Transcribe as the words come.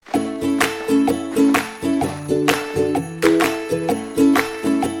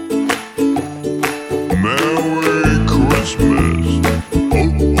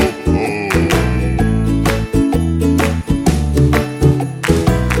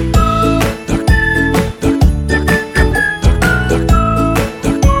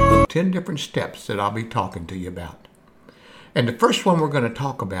10 different steps that I'll be talking to you about. And the first one we're going to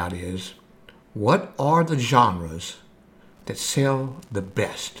talk about is, what are the genres that sell the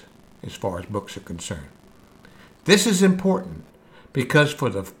best as far as books are concerned? This is important because for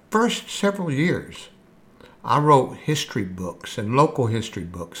the first several years, I wrote history books and local history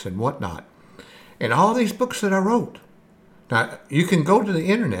books and whatnot. And all these books that I wrote, now you can go to the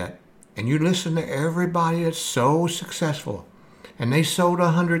internet and you listen to everybody that's so successful, and they sold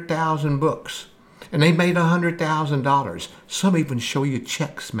 100,000 books, and they made $100,000. Some even show you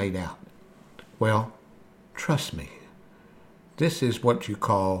checks made out. Well, trust me, this is what you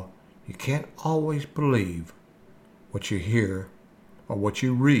can't always believe what you hear or what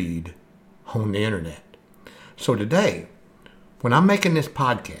you read on the internet. So today, when I'm making this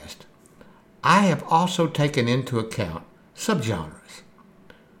podcast, I have also taken into account subgenres.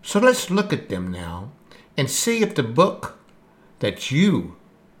 So let's look at them now and see if the book that you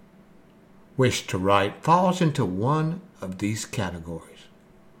wish to write falls into one of these categories.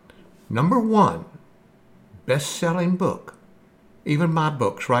 Number one, best-selling book, even my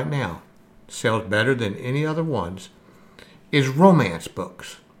books right now, sells better than any other ones, is romance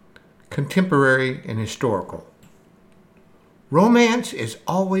books, contemporary and historical. Romance is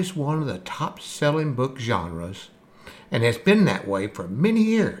always one of the top-selling book genres and has been that way for many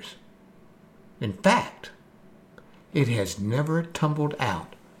years. In fact, it has never tumbled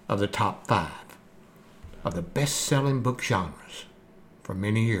out of the top 5 of the best-selling book genres for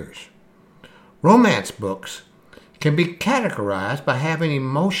many years. Romance books can be categorized by having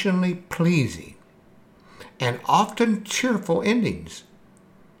emotionally pleasing and often cheerful endings.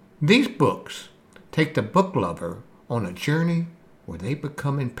 These books take the book lover on a journey where they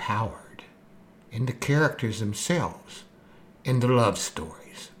become empowered in the characters themselves, in the love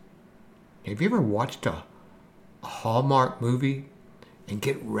stories. Have you ever watched a Hallmark movie and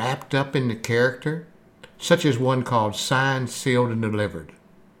get wrapped up in the character, such as one called Signed, Sealed, and Delivered?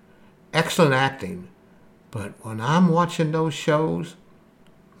 Excellent acting, but when I'm watching those shows,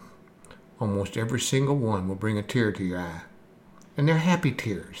 almost every single one will bring a tear to your eye. And they're happy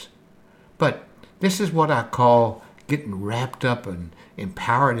tears. But this is what I call getting wrapped up and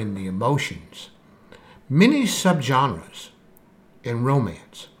empowered in the emotions. Many subgenres in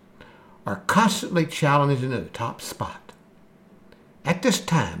romance are constantly challenged into the top spot. At this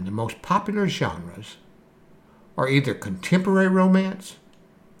time, the most popular genres are either contemporary romance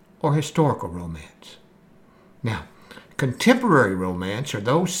or historical romance. Now, contemporary romance are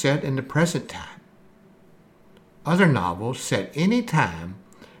those set in the present time. Other novels set any time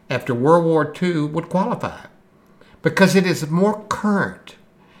after World War II would qualify because it is more current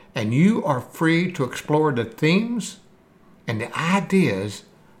and you are free to explore the themes and the ideas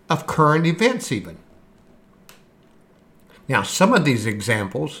of current events even. Now, some of these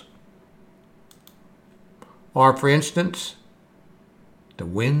examples are, for instance, The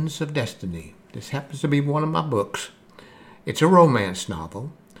Winds of Destiny. This happens to be one of my books. It's a romance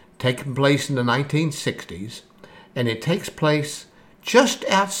novel taking place in the 1960s, and it takes place just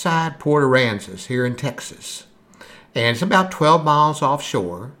outside Port Aransas here in Texas. And it's about 12 miles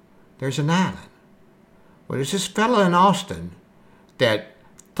offshore. There's an island. Well, there's this fellow in Austin that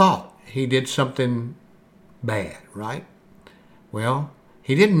thought he did something bad, right? Well,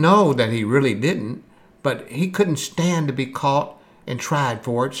 he didn't know that he really didn't, but he couldn't stand to be caught and tried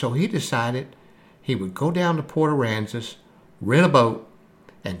for it, so he decided he would go down to Port Aransas, rent a boat,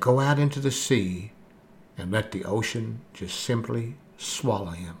 and go out into the sea and let the ocean just simply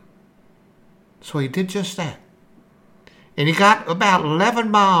swallow him. So he did just that. And he got about 11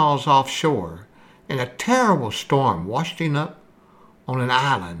 miles offshore, and a terrible storm washed him up on an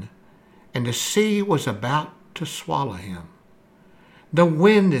island, and the sea was about to swallow him. The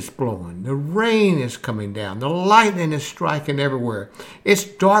wind is blowing, the rain is coming down, the lightning is striking everywhere. It's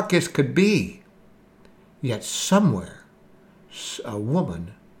dark as could be. Yet somewhere, a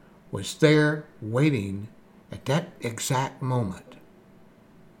woman was there waiting at that exact moment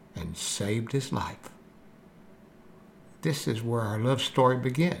and saved his life. This is where our love story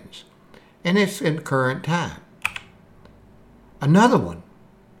begins, and it's in current time. Another one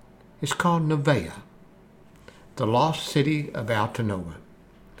is called Nevaeh, The Lost City of Altanova.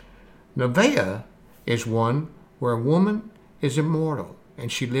 Nevaeh is one where a woman is immortal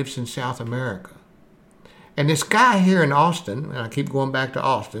and she lives in South America. And this guy here in Austin, and I keep going back to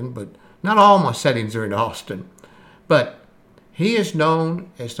Austin, but not all my settings are in Austin, but he is known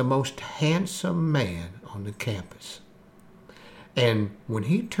as the most handsome man on the campus. And when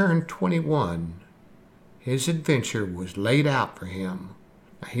he turned 21, his adventure was laid out for him.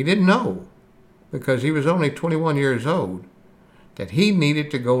 Now, he didn't know, because he was only 21 years old, that he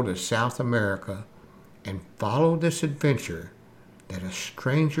needed to go to South America and follow this adventure that a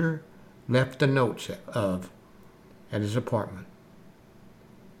stranger left the notes of at his apartment.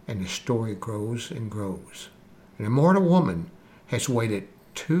 And the story grows and grows. An immortal woman has waited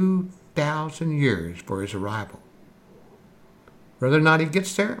 2,000 years for his arrival. Whether or not he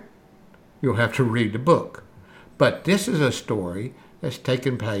gets there, you'll have to read the book. But this is a story that's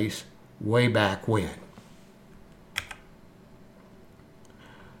taken place way back when.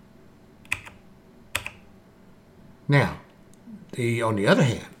 Now, on the other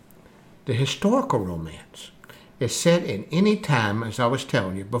hand, the historical romance is set in any time, as I was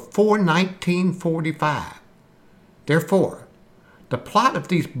telling you, before 1945. Therefore, the plot of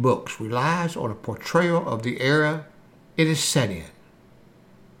these books relies on a portrayal of the era it is set in.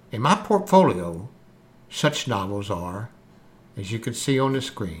 In my portfolio, such novels are, as you can see on the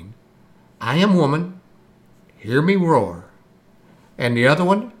screen, I Am Woman, Hear Me Roar, and the other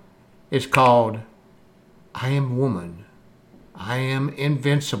one is called I Am Woman, I Am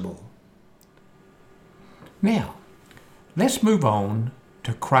Invincible. Now, let's move on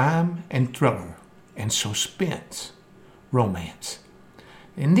to crime and thriller and suspense romance.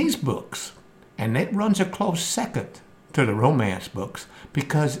 In these books, and it runs a close second to the romance books,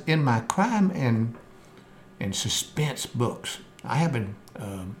 because in my crime and suspense books, I have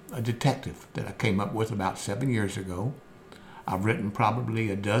a detective that I came up with about 7 years ago. I've written probably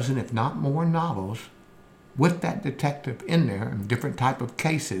a dozen, if not more, novels with that detective in there in different type of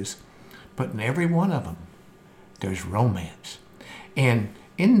cases, but in every one of them, there's romance. And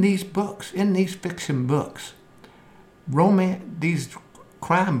in these books, in these fiction books, these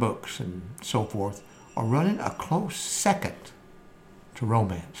crime books and so forth are running a close second to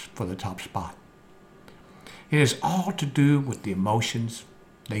romance for the top spot. It is all to do with the emotions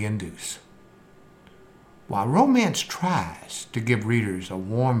they induce. While romance tries to give readers a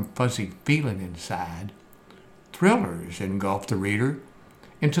warm, fuzzy feeling inside, thrillers engulf the reader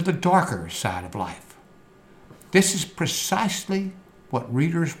into the darker side of life. This is precisely what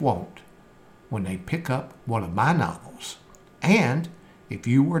readers want when they pick up one of my novels. And if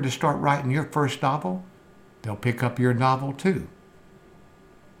you were to start writing your first novel, they'll pick up your novel too.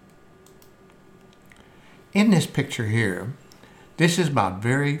 In this picture here, this is my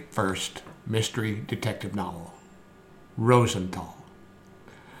very first mystery detective novel, Rosenthal.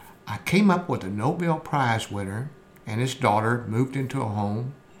 I came up with a Nobel Prize winner and his daughter moved into a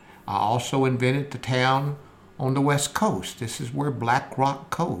home. I also invented the town on the West Coast. This is where Black Rock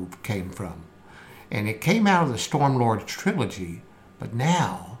Cove came from. And it came out of the Stormlord trilogy, but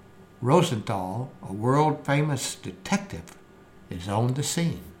now Rosenthal, a world-famous detective, is on the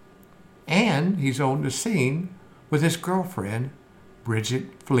scene. And he's on the scene with his girlfriend,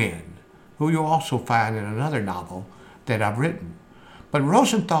 Bridget Flynn, who you'll also find in another novel that I've written. But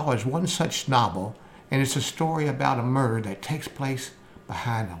Rosenthal is one such novel, and it's a story about a murder that takes place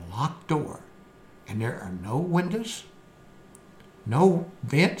behind a locked door. And there are no windows, no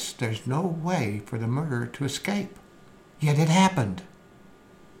vents, there's no way for the murderer to escape. Yet it happened.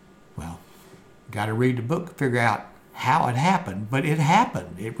 Well, got to read the book to figure out how it happened, but it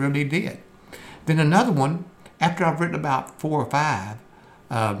happened. It really did. Then another one, after I've written about 4 or 5,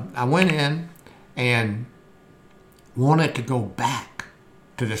 I went in and wanted to go back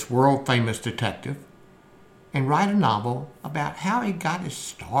to this world-famous detective and write a novel about how he got his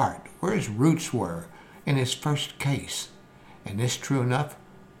start, where his roots were in his first case. And this, true enough,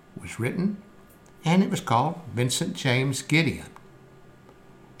 was written, and it was called Vincent James Gideon.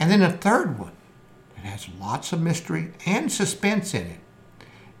 And then a third one that has lots of mystery and suspense in it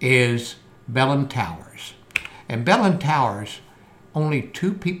is Belem Towers. And Belem Towers, only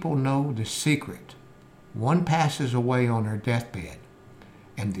 2 people know the secret. One passes away on her deathbed,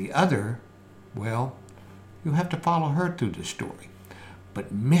 and the other, well, you'll have to follow her through the story.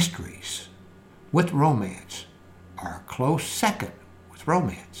 But mysteries with romance are a close second with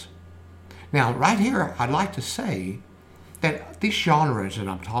romance. Now, right here, I'd like to say that these genres that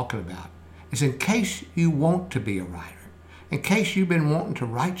I'm talking about is in case you want to be a writer, in case you've been wanting to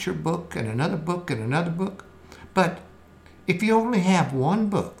write your book and another book and another book. But if you only have one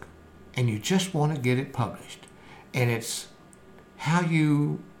book and you just want to get it published, and it's how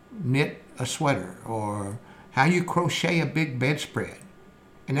you knit a sweater or how you crochet a big bedspread,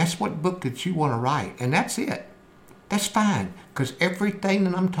 and that's what book that you want to write, and that's it, that's fine, because everything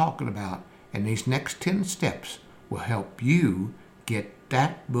that I'm talking about in these next 10 steps will help you get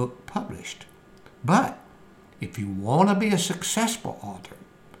that book published. But if you want to be a successful author,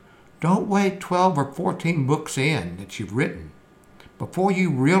 don't wait 12 or 14 books in that you've written before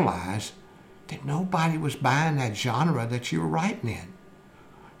you realize that nobody was buying that genre that you were writing in.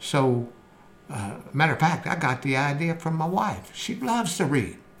 So, matter of fact, I got the idea from my wife. She loves to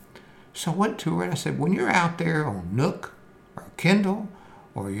read. So I went to her and I said, when you're out there on Nook or Kindle,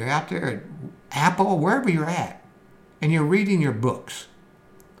 or you're out there at Apple, wherever you're at, and you're reading your books,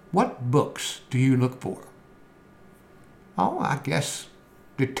 what books do you look for? Oh, I guess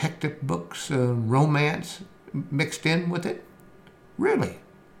detective books, romance mixed in with it. Really?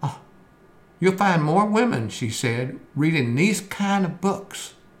 Oh, you'll find more women, she said, reading these kind of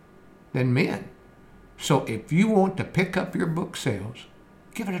books than men. So if you want to pick up your book sales,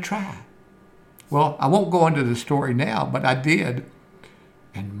 give it a try. Well, I won't go into the story now, but I did.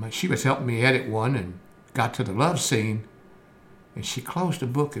 And she was helping me edit one and got to the love scene. And she closed the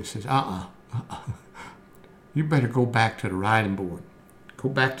book and says, you better go back to the writing board. Go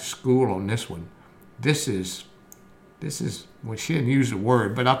back to school on this one. This is, well, she didn't use the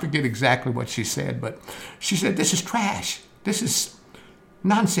word, but I forget exactly what she said. But she said, this is trash. This is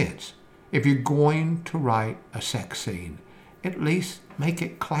nonsense. If you're going to write a sex scene, at least make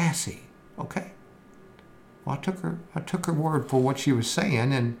it classy, okay? Well, I took her word for what she was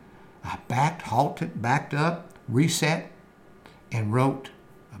saying, and I halted, backed up, reset, and wrote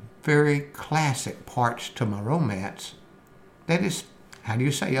very classic parts to my romance. That is, how do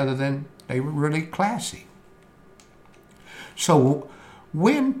you say, other than they were really classy. So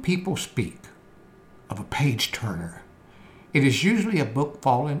when people speak of a page turner, it is usually a book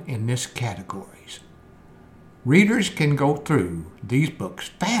falling in this categories. Readers can go through these books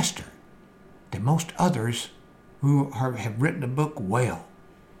faster than most others who have written a book well.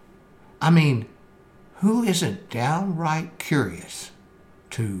 I mean, who isn't downright curious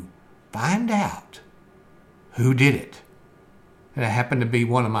to find out who did it? And it happened to be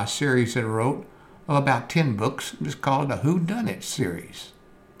one of my series that I wrote of about 10 books. It was called the Who Done It series.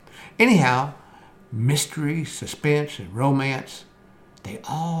 Anyhow, mystery, suspense, and romance, they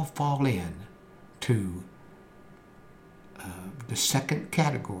all fall in to the second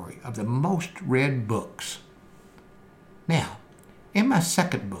category of the most read books. Now, in my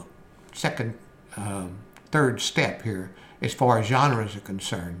second book, third step here, as far as genres are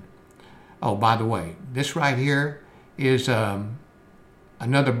concerned. Oh, by the way, this right here is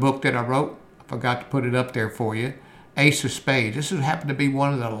another book that I wrote. I forgot to put it up there for you. Ace of Spades. This happened to be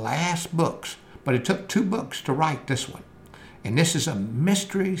one of the last books, but it took 2 books to write this one. And this is a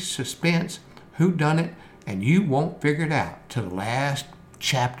mystery, suspense, whodunit, and you won't figure it out till the last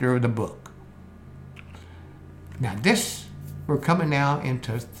chapter of the book. Now we're coming now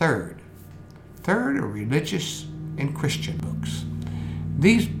into third. Third are religious and Christian books.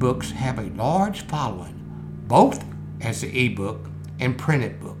 These books have a large following, both as the ebook and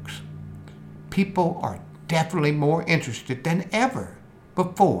printed books. People are definitely more interested than ever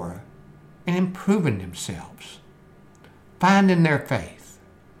before in improving themselves, finding their faith,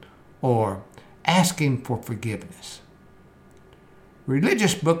 or asking for forgiveness.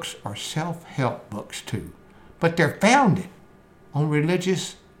 Religious books are self-help books too, but they're founded on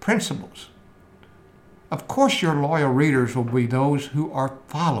religious principles. Of course, your loyal readers will be those who are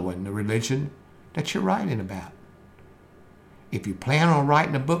following the religion that you're writing about. If you plan on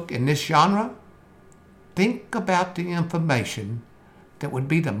writing a book in this genre, think about the information that would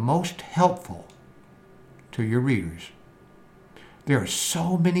be the most helpful to your readers. There are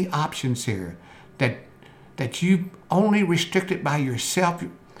so many options here that you only restricted by yourself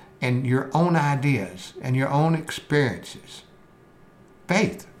and your own ideas and your own experiences.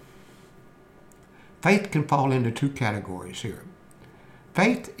 Faith. Faith can fall into 2 categories here.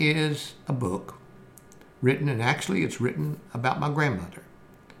 Faith is a book written, and actually it's written about my grandmother.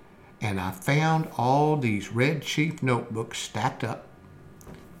 And I found all these Red Chief notebooks stacked up,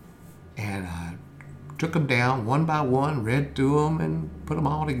 and I took them down one by one, read through them, and put them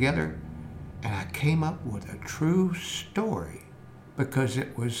all together. And I came up with a true story because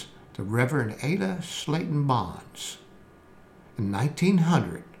it was the Reverend Ada Slayton Bonds. In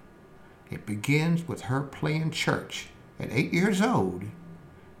 1900, it begins with her playing church at 8 years old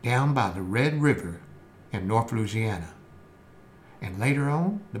down by the Red River in North Louisiana. And later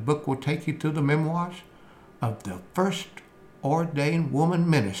on, the book will take you through the memoirs of the first ordained woman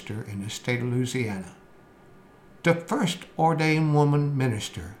minister in the state of Louisiana. The first ordained woman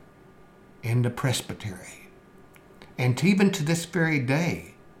minister in the presbytery. And even to this very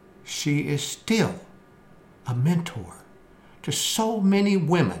day, she is still a mentor to so many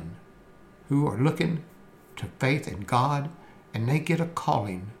women who are looking to faith in God, and they get a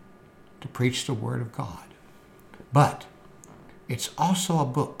calling to preach the Word of God. But it's also a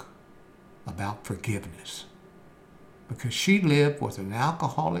book about forgiveness. because she lived with an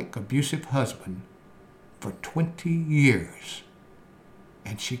alcoholic, abusive husband for 20 years.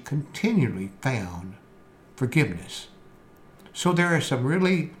 And she continually found forgiveness. So there are some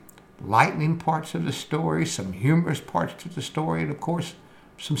really lightning parts of the story, some humorous parts of the story, and of course,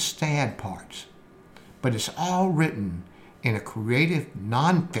 some sad parts. But it's all written in a creative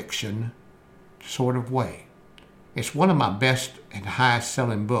nonfiction sort of way. It's one of my best and highest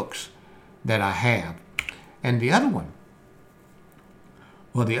selling books that I have. And the other one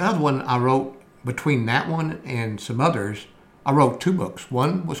I wrote, between that one and some others, I wrote 2 books.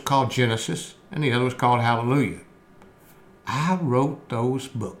 One was called Genesis, and the other was called Hallelujah. I wrote those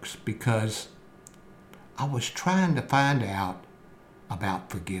books because I was trying to find out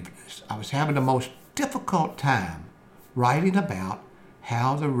about forgiveness. I was having the most difficult time writing about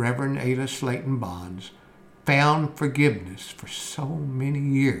how the Reverend Ada Slayton Bonds found forgiveness for so many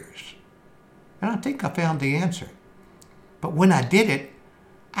years. And I think I found the answer. But when I did it,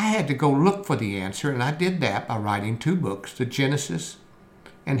 I had to go look for the answer, and I did that by writing 2 books, the Genesis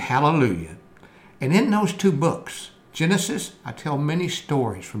and Hallelujah. And in those 2 books, Genesis, I tell many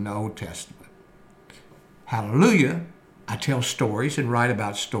stories from the Old Testament. Hallelujah, I tell stories and write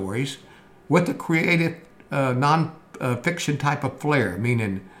about stories with a creative non-fiction type of flair,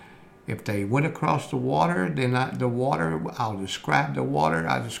 meaning if they went across the water, then I'll describe the water,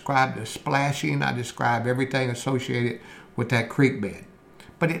 I describe the splashing, I describe everything associated with that creek bed.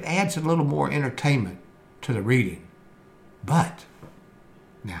 But it adds a little more entertainment to the reading. But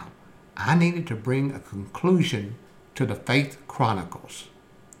now, I needed to bring a conclusion to the Faith Chronicles.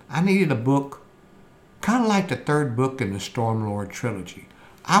 I needed a book kind of like the 3rd book in the Stormlord trilogy.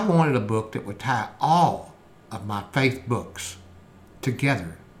 I wanted a book that would tie all of my faith books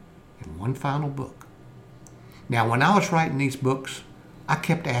together in one final book. Now, when I was writing these books, I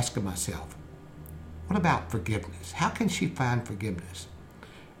kept asking myself, what about forgiveness? How can she find forgiveness?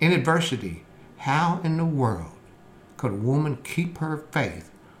 In adversity, how in the world could a woman keep her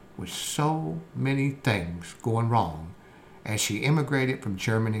faith with so many things going wrong as she immigrated from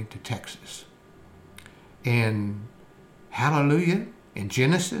Germany to Texas? In Hallelujah, in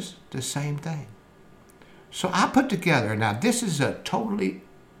Genesis, the same thing. So I put together, now this is a totally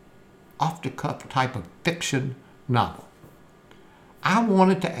off-the-cuff type of fiction novel. I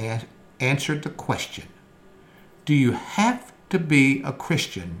wanted to answer the question, do you have to be a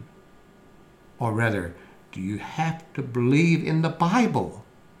Christian? Or rather, do you have to believe in the Bible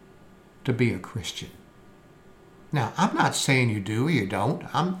to be a Christian? Now, I'm not saying you do or you don't.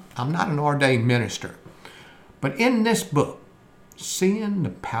 I'm not an ordained minister. But in this book, Seeing the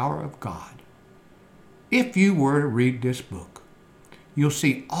Power of God, if you were to read this book, you'll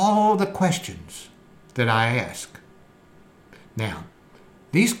see all the questions that I ask. Now,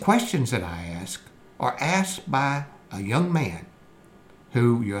 these questions that I ask are asked by a young man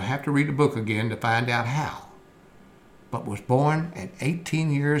who, you'll have to read the book again to find out how, but was born at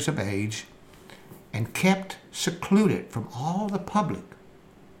 18 years of age and kept secluded from all the public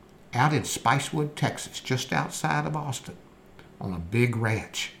out in Spicewood, Texas, just outside of Austin, on a big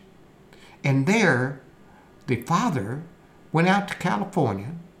ranch. And there, the father went out to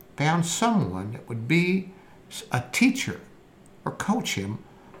California, found someone that would be a teacher or coach him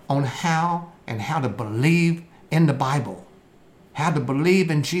on how to believe in the Bible, how to believe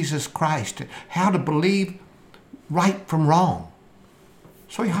in Jesus Christ, how to believe right from wrong.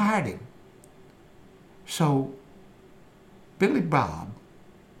 So he hired him. So Billy Bob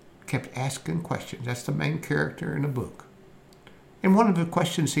kept asking questions. That's the main character in the book. And one of the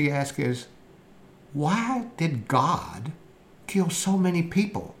questions he asked is, why did God kill so many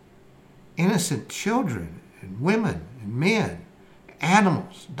people? Innocent children and women and men,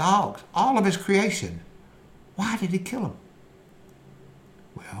 animals, dogs, all of his creation. Why did he kill them?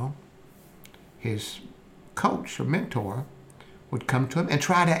 Well, his coach or mentor would come to him and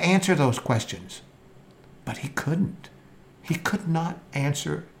try to answer those questions. But he couldn't. He could not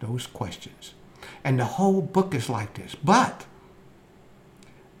answer those questions. And the whole book is like this. But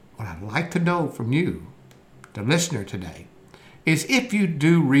what I'd like to know from you, the listener today, is if you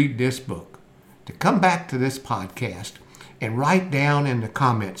do read this book, to come back to this podcast and write down in the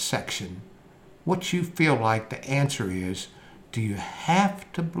comments section what you feel like the answer is. Do you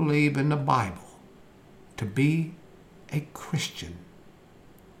have to believe in the Bible to be a Christian?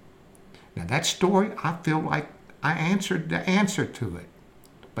 Now that story, I feel like I answered the answer to it,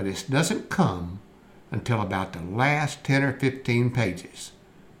 but it doesn't come until about the last 10 or 15 pages.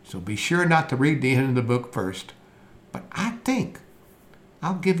 So be sure not to read the end of the book first, but I think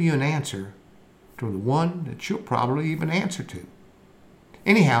I'll give you an answer to the one that you'll probably even answer to.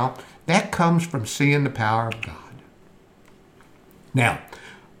 Anyhow, that comes from Seeing the Power of God. Now,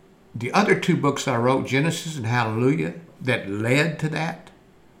 the other two books I wrote, Genesis and Hallelujah, that led to that,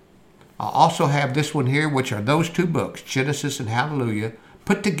 I also have this one here, which are those two books, Genesis and Hallelujah,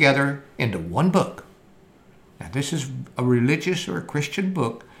 put together into one book. Now, this is a religious or a Christian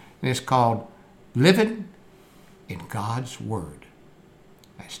book, and it's called Living in God's Word.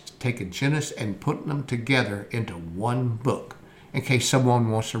 That's taking Genesis and putting them together into one book, in case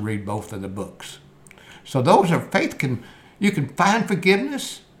someone wants to read both of the books. So those are you can find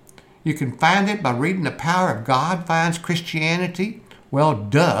forgiveness. You can find it by reading The Power of God Finds Christianity. Well,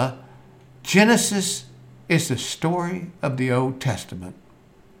 duh. Genesis is the story of the Old Testament.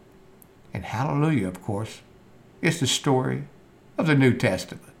 And Hallelujah, of course, is the story of the New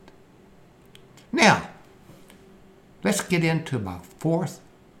Testament. Now, let's get into my fourth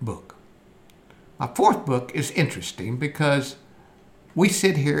book. My fourth book is interesting because we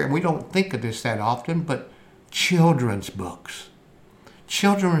sit here and we don't think of this that often, but children's books.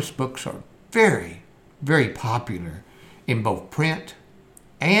 Children's books are very, very popular in both print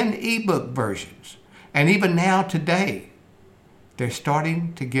and ebook versions. And even now today, they're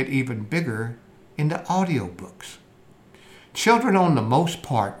starting to get even bigger into audiobooks. Children, on the most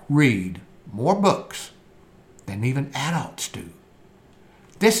part, read more books than even adults do.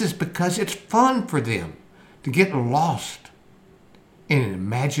 This is because it's fun for them to get lost in an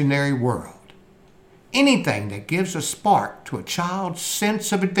imaginary world. Anything that gives a spark to a child's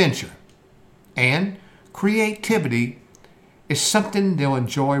sense of adventure and creativity is something they'll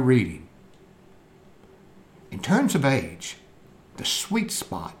enjoy reading. In terms of age, the sweet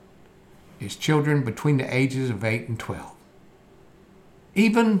spot is children between the ages of 8 and 12.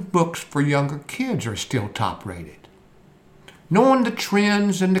 Even books for younger kids are still top rated. Knowing the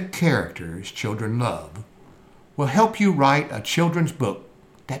trends and the characters children love will help you write a children's book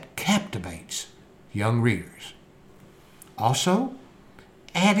that captivates young readers. Also,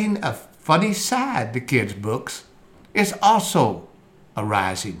 adding a funny side to kids' books is also a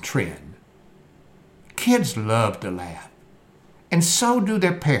rising trend. Kids love to laugh, and so do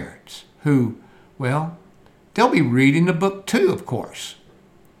their parents, who, well, they'll be reading the book too, of course.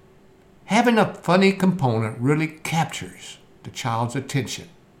 Having a funny component really captures the child's attention.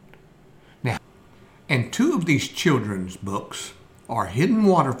 Now, and two of these children's books are Hidden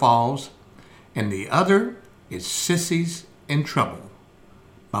Waterfalls, and the other is Sissies in Trouble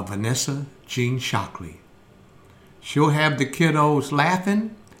by Vanessa Jean Shockley. She'll have the kiddos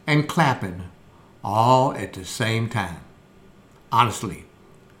laughing and clapping all at the same time. Honestly,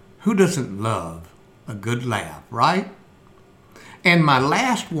 who doesn't love a good laugh, right? And my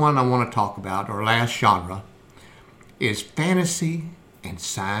last one I want to talk about, or last genre, is fantasy and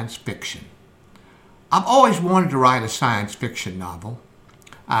science fiction. I've always wanted to write a science fiction novel.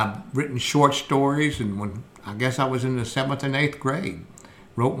 I've written short stories, and when I guess I was in the 7th and 8th grade,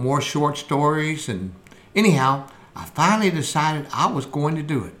 wrote more short stories, and anyhow, I finally decided I was going to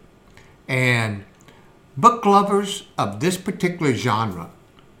do it. And book lovers of this particular genre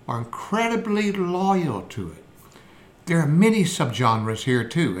are incredibly loyal to it. There are many subgenres here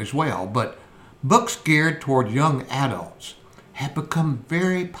too as well, but books geared toward young adults have become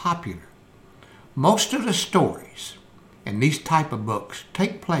very popular. Most of the stories in these type of books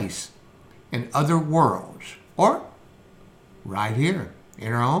take place in other worlds or right here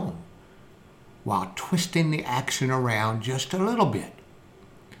in our own, while twisting the action around just a little bit.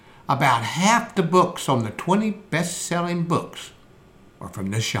 About half the books on the 20 best-selling books are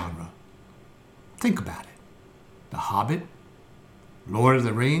from this genre. Think about it. The Hobbit, Lord of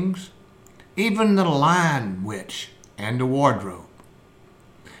the Rings, even The Lion Witch and The Wardrobe.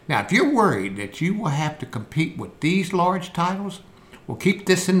 Now, if you're worried that you will have to compete with these large titles, well, keep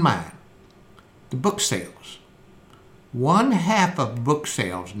this in mind. The book sales. 1/2 of book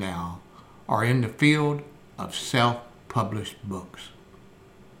sales now are in the field of self-published books.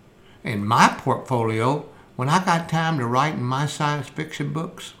 In my portfolio, when I got time to write in my science fiction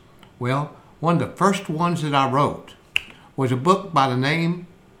books, well, one of the first ones that I wrote was a book by the name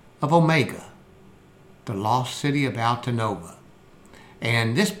of Omega, The Lost City of Altanova.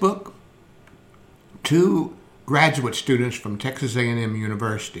 And this book, 2 graduate students from Texas A&M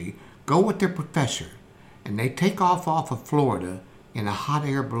University go with their professor, and they take off of Florida in a hot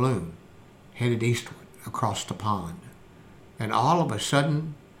air balloon headed eastward across the pond. And all of a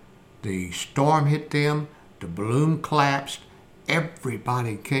sudden, the storm hit them, the balloon collapsed,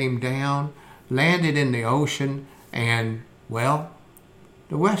 everybody came down, landed in the ocean, and, well,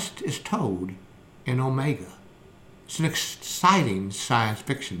 the rest is told in Omega. It's an exciting science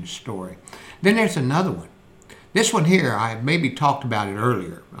fiction story. Then there's another one. This one here, I maybe talked about it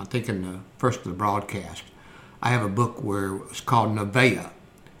earlier, I think in the first of the broadcast. I have a book where it's called Nevaeh.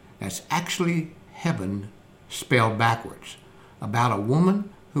 That's actually heaven spelled backwards, about a woman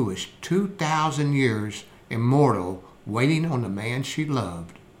who is 2,000 years immortal, waiting on the man she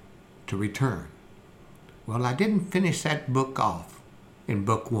loved to return. Well, I didn't finish that book off in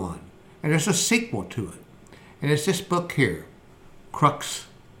book 1, and there's a sequel to it. And it's this book here, Crux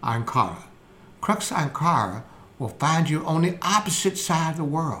Ankara. Crux Ankara will find you on the opposite side of the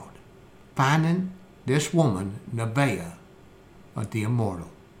world, finding this woman, Nevaeh, the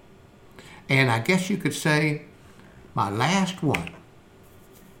immortal. And I guess you could say my last one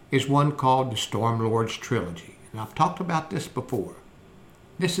is one called the Stormlords Trilogy. And I've talked about this before.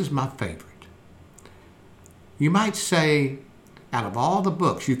 This is my favorite. You might say, out of all the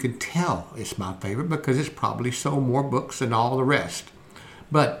books, you can tell it's my favorite because it's probably sold more books than all the rest.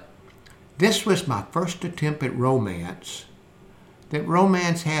 But this was my first attempt at romance. That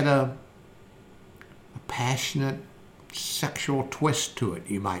romance had a passionate sexual twist to it,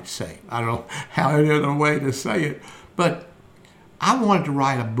 you might say. I don't know how any other way to say it. But I wanted to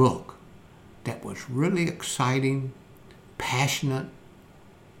write a book that was really exciting, passionate,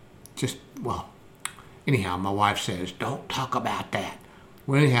 anyhow, my wife says, don't talk about that.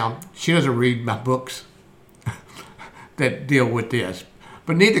 Well, anyhow, she doesn't read my books that deal with this.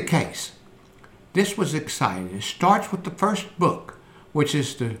 But in either case, this was exciting. It starts with the first book, which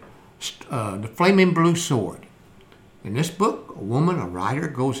is the Flaming Blue Sword. In this book, a writer,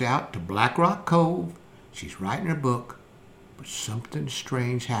 goes out to Black Rock Cove. She's writing her book, but something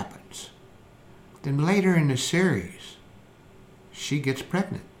strange happens. Then later in the series, she gets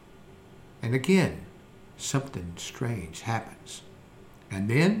pregnant. And again, something strange happens. And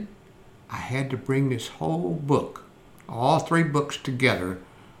then I had to bring this whole book, all 3 books together,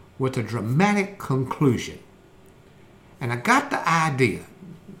 with a dramatic conclusion. And I got the idea.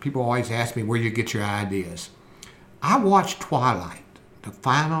 People always ask me where you get your ideas. I watched Twilight, the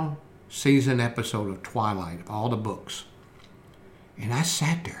final season episode of Twilight, of all the books. And I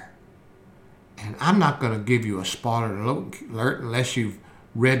sat there. And I'm not going to give you a spoiler alert unless you've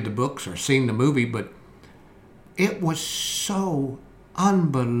read the books or seen the movie, but it was so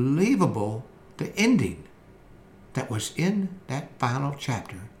unbelievable, the ending that was in that final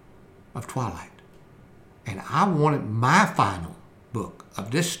chapter of Twilight. And I wanted my final book of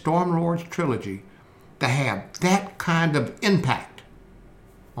this Stormlords trilogy to have that kind of impact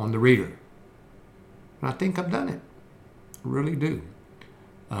on the reader. And I think I've done it. I really do.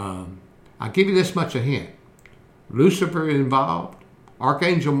 I'll give you this much a hint. Lucifer is involved,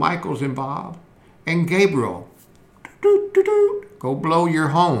 Archangel Michael's involved, and Gabriel, go blow your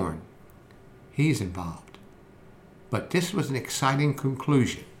horn, he's involved. But this was an exciting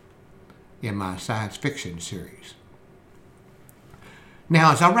conclusion in my science fiction series.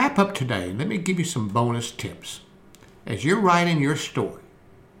 Now, as I wrap up today, let me give you some bonus tips. As you're writing your story,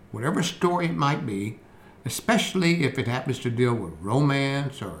 whatever story it might be, especially if it happens to deal with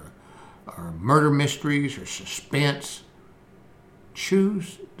romance or murder mysteries or suspense,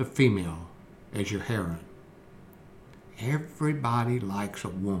 choose the female as your heroine. Everybody likes a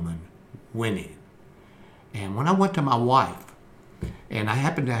woman winning. And when I went to my wife, and I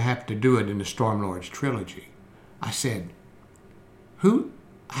happened to have to do it in the Stormlords trilogy, I said,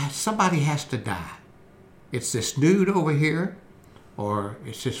 somebody has to die. It's this dude over here, or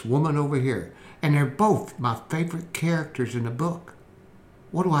it's this woman over here. And they're both my favorite characters in the book.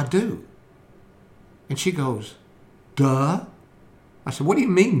 What do I do? And she goes, duh. I said, what do you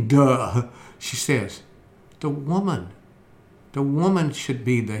mean, duh? She says, the woman should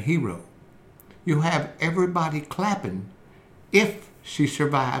be the hero. You have everybody clapping if she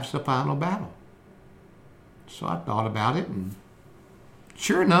survives the final battle. So I thought about it, and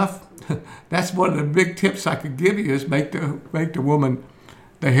sure enough, that's one of the big tips I could give you is make the woman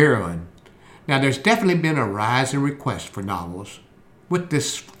the heroine. Now, there's definitely been a rise in requests for novels with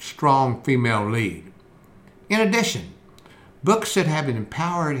this strong female lead. In addition, books that have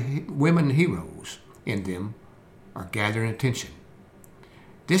empowered women heroes in them are gathering attention.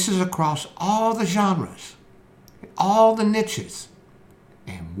 This is across all the genres, all the niches,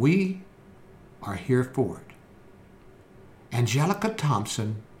 and we are here for it. Angelica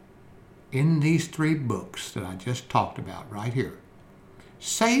Thompson, in these 3 books that I just talked about right here,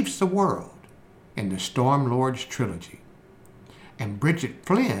 saves the world in the Stormlords trilogy. And Bridget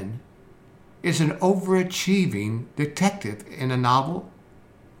Flynn is an overachieving detective in a novel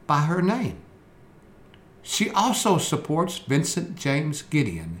by her name. She also supports Vincent James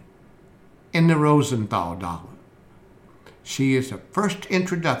Gideon in the Rosenthal novel. She is the first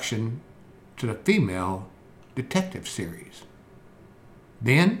introduction to the female detective series.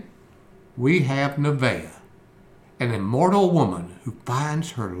 Then we have Nevaeh, an immortal woman who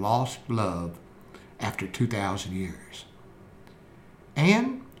finds her lost love after 2,000 years.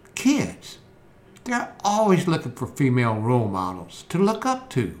 And kids, they're always looking for female role models to look up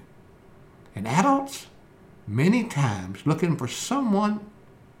to. And adults, many times looking for someone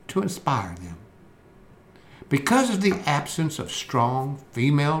to inspire them. Because of the absence of strong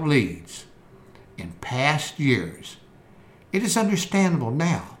female leads in past years, it is understandable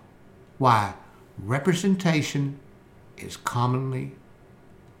now why representation is commonly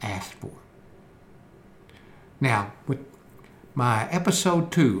asked for. Now, with my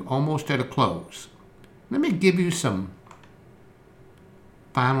episode 2 almost at a close, let me give you some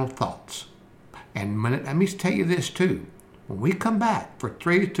final thoughts. And let me tell you this too. When we come back for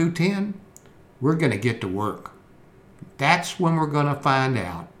 3 to 10, we're going to get to work. That's when we're going to find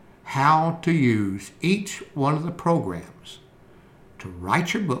out how to use each one of the programs to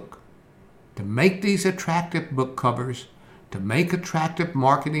write your book, to make these attractive book covers, to make attractive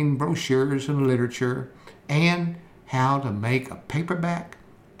marketing brochures and literature, and how to make a paperback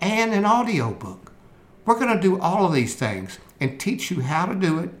and an audio book. We're going to do all of these things and teach you how to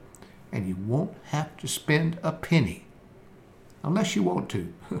do it, and you won't have to spend a penny, unless you want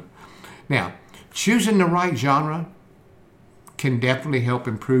to. Now, choosing the right genre can definitely help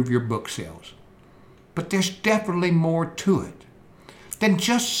improve your book sales. But there's definitely more to it than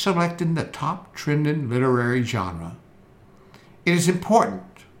just selecting the top trending literary genre. It is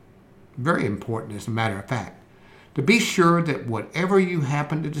important, very important as a matter of fact, to be sure that whatever you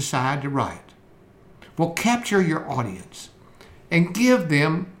happen to decide to write will capture your audience and give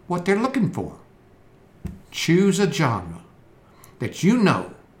them what they're looking for. Choose a genre that you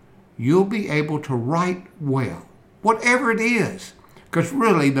know you'll be able to write well, whatever it is, because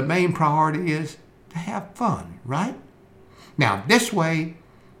really the main priority is to have fun, right? Now, this way,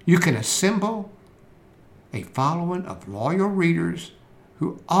 you can assemble a following of loyal readers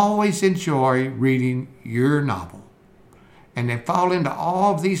who always enjoy reading your novel. And they fall into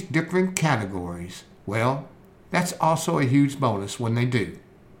all of these different categories. Well, that's also a huge bonus when they do.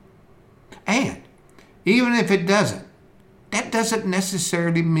 And even if it doesn't, that doesn't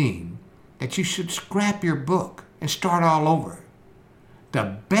necessarily mean that you should scrap your book and start all over.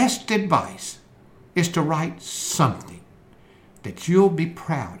 The best advice is to write something that you'll be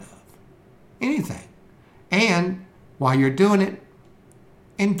proud of. Anything. And while you're doing it,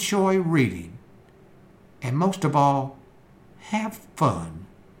 enjoy reading. And most of all, have fun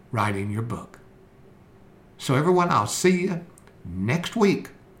writing your book. So everyone, I'll see you next week.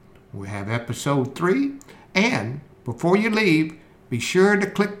 We'll have episode 3. And before you leave, be sure to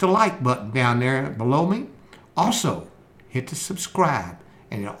click the like button down there below me. Also, hit the subscribe,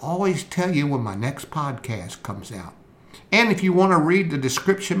 and it'll always tell you when my next podcast comes out. And if you want to read the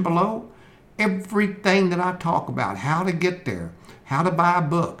description below, everything that I talk about, how to get there, how to buy a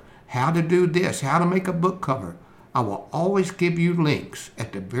book, how to do this, how to make a book cover, I will always give you links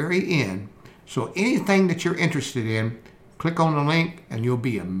at the very end. So anything that you're interested in, click on the link and you'll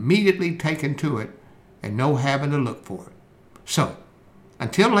be immediately taken to it and no having to look for it. So,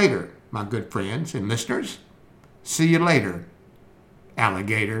 until later, my good friends and listeners, see you later,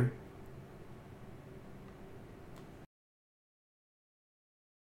 alligator.